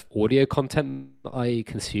 the kind of audio content that I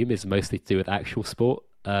consume is mostly to do with actual sport.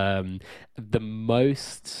 The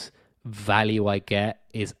most value I get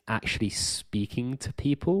is actually speaking to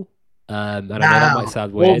people. And I know that might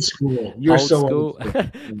sound weird. Old school. You're old so school. Old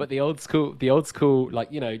school. But the old school,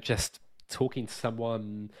 like, just talking to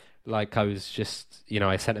someone. Like I was just,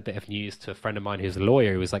 I sent a bit of news to a friend of mine who's a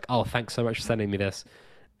lawyer who was like, oh, thanks so much for sending me this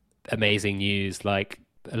amazing news. Like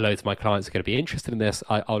loads of my clients are going to be interested in this.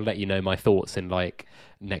 I'll let you know my thoughts in like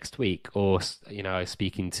next week. Or, I was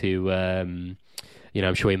speaking to, I'm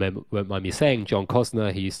sure you won't mind me saying, John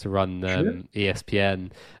Cosner, who used to run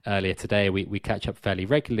ESPN earlier today. We catch up fairly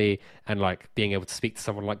regularly, and like being able to speak to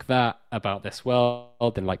someone like that about this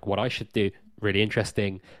world and like what I should do, really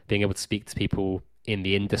interesting. Being able to speak to people in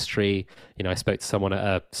the industry. I spoke to someone at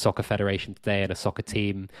a soccer federation today and a soccer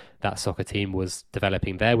team. That soccer team was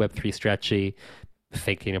developing their Web3 strategy,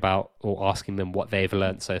 thinking about or asking them what they've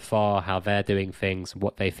learned so far, how they're doing things,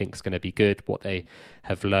 what they think is going to be good, what they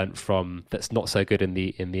have learned from that's not so good in the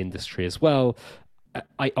industry as well.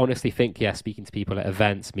 I honestly think, speaking to people at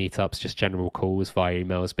events, meetups, just general calls via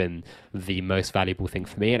email has been the most valuable thing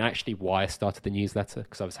for me, and actually why I started the newsletter,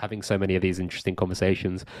 because I was having so many of these interesting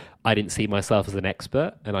conversations. I didn't see myself as an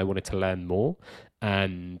expert, and I wanted to learn more,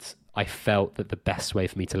 and I felt that the best way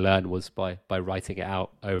for me to learn was by writing it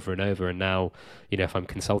out over and over. And now, if I'm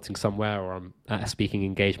consulting somewhere or I'm at a speaking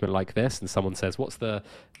engagement like this, and someone says, what's the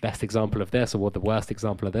best example of this, or what the worst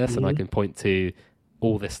example of this, and I can point to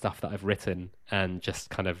all this stuff that I've written and just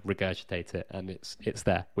kind of regurgitate it, and it's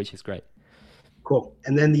there, which is great. Cool.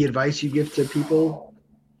 And then the advice you give to people?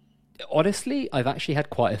 Honestly, I've actually had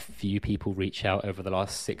quite a few people reach out over the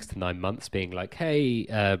last 6 to 9 months being like, hey,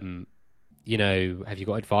 have you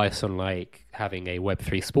got advice on like having a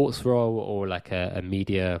Web3 sports role or like a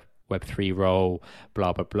media Web3 role,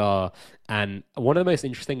 blah, blah, blah. And one of the most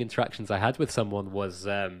interesting interactions I had with someone was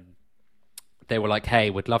they were like, hey,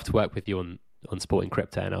 we'd love to work with you on Sporting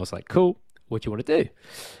Crypto. And I was like, cool, what do you want to do?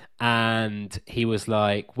 And he was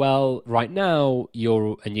like, well, right now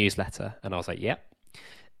you're a newsletter. And I was like, yep.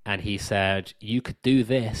 And he said, you could do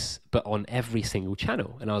this, but on every single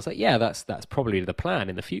channel. And I was like, yeah, that's probably the plan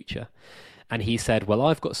in the future. And he said, well,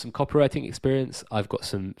 I've got some copywriting experience. I've got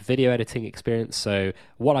some video editing experience. So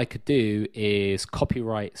what I could do is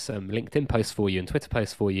copyright some LinkedIn posts for you and Twitter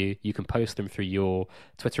posts for you. You can post them through your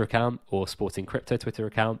Twitter account or Sporting Crypto Twitter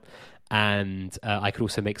account. And I could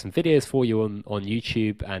also make some videos for you on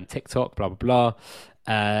YouTube and TikTok, blah, blah, blah.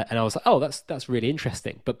 And I was like, oh, that's really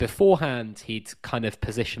interesting. But beforehand, he'd kind of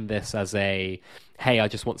positioned this as a, hey, I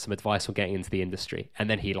just want some advice on getting into the industry. And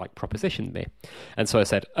then he like propositioned me. And so I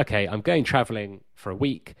said, okay, I'm going traveling for a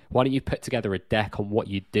week. Why don't you put together a deck on what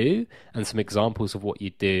you do and some examples of what you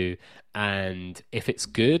do? And if it's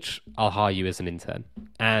good, I'll hire you as an intern.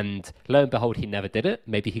 And lo and behold, he never did it.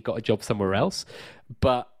 Maybe he got a job somewhere else.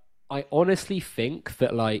 But I honestly think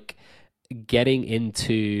that like getting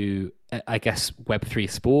into, I guess, Web3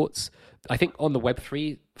 sports, I think on the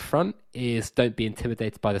Web3 front is don't be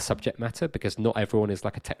intimidated by the subject matter, because not everyone is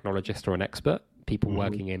like a technologist or an expert. People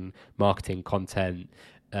working in marketing, content,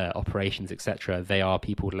 operations, etc. They are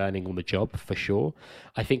people learning on the job for sure.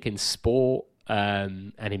 I think in sport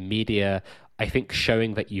and in media, I think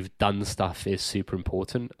showing that you've done stuff is super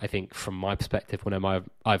important. I think from my perspective, when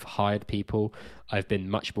I've hired people, I've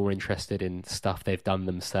been much more interested in stuff they've done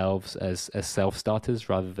themselves as self-starters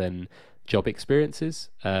rather than job experiences,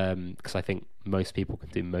 because I think most people can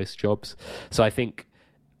do most jobs. So I think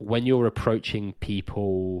when you're approaching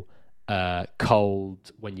people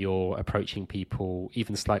cold, when you're approaching people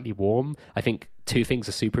even slightly warm, I think two things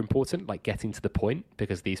are super important, like getting to the point,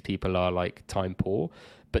 because these people are like time poor,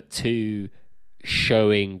 but two,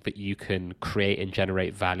 showing that you can create and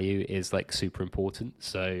generate value is like super important.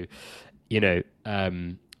 So,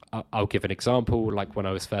 I'll give an example. Like when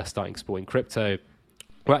I was first starting Sporting Crypto,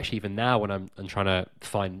 or actually even now when I'm trying to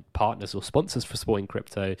find partners or sponsors for Sporting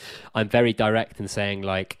Crypto, I'm very direct in saying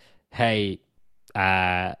like, hey,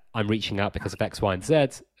 I'm reaching out because of X, Y, and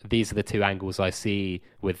Z. these are the two angles I see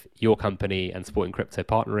with your company and Sporting Crypto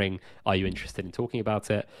partnering. Are you interested in talking about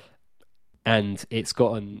it? And it's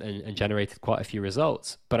gotten and generated quite a few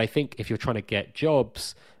results. But I think if you're trying to get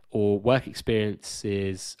jobs or work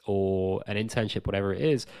experiences or an internship, whatever it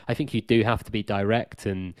is, I think you do have to be direct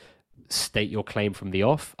and state your claim from the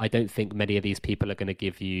off. I don't think many of these people are going to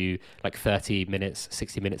give you like 30 minutes,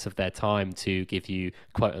 60 minutes of their time to give you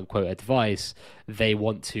quote unquote advice. They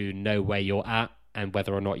want to know where you're at and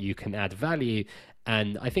whether or not you can add value.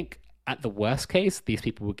 And I think at the worst case, these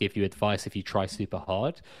people will give you advice if you try super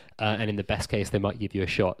hard. And in the best case, they might give you a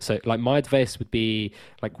shot. So like my advice would be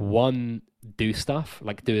like, one, do stuff,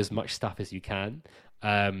 like do as much stuff as you can.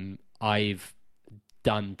 I've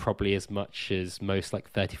done probably as much as most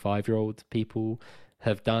like 35-year-old people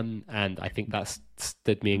have done, and I think that's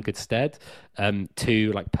stood me in good stead.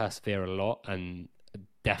 Two, like persevere a lot, and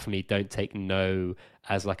definitely don't take no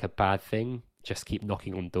as like a bad thing. Just keep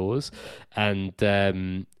knocking on doors. And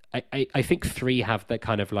I think three, have that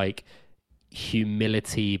kind of like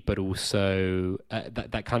humility, but also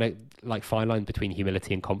that kind of like fine line between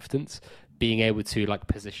humility and confidence. Being able to like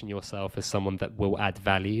position yourself as someone that will add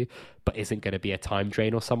value, but isn't going to be a time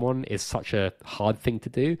drain or someone, is such a hard thing to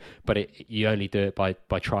do. But you only do it by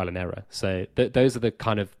trial and error. So those are the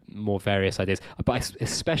kind of more various ideas. But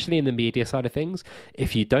especially in the media side of things,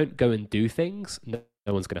 if you don't go and do things, no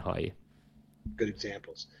one's going to hire you. Good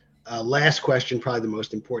examples. Last question, probably the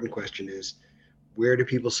most important question, is where do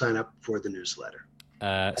people sign up for the newsletter?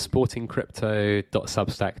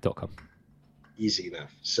 Sportingcrypto.substack.com. Easy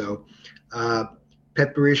enough. So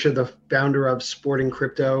Pet Berisha, the founder of Sporting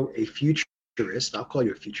Crypto, a futurist. I'll call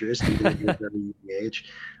you a futurist, even if you're very young age.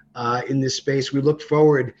 In this space, we look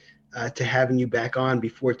forward to having you back on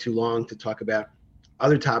before too long to talk about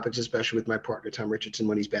other topics, especially with my partner Tom Richardson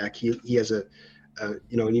when he's back. He has an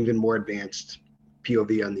even more advanced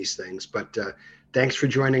POV on these things. But thanks for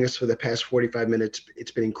joining us for the past 45 minutes.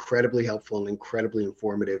 It's been incredibly helpful and incredibly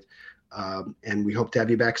informative, and we hope to have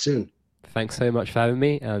you back soon. Thanks so much for having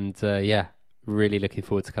me, and really looking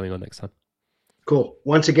forward to coming on next time. Cool.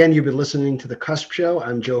 Once again, you've been listening to The Cusp Show.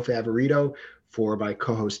 I'm Joe Favorito. For my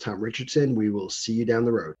co-host Tom Richardson, we will see you down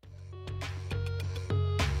the road.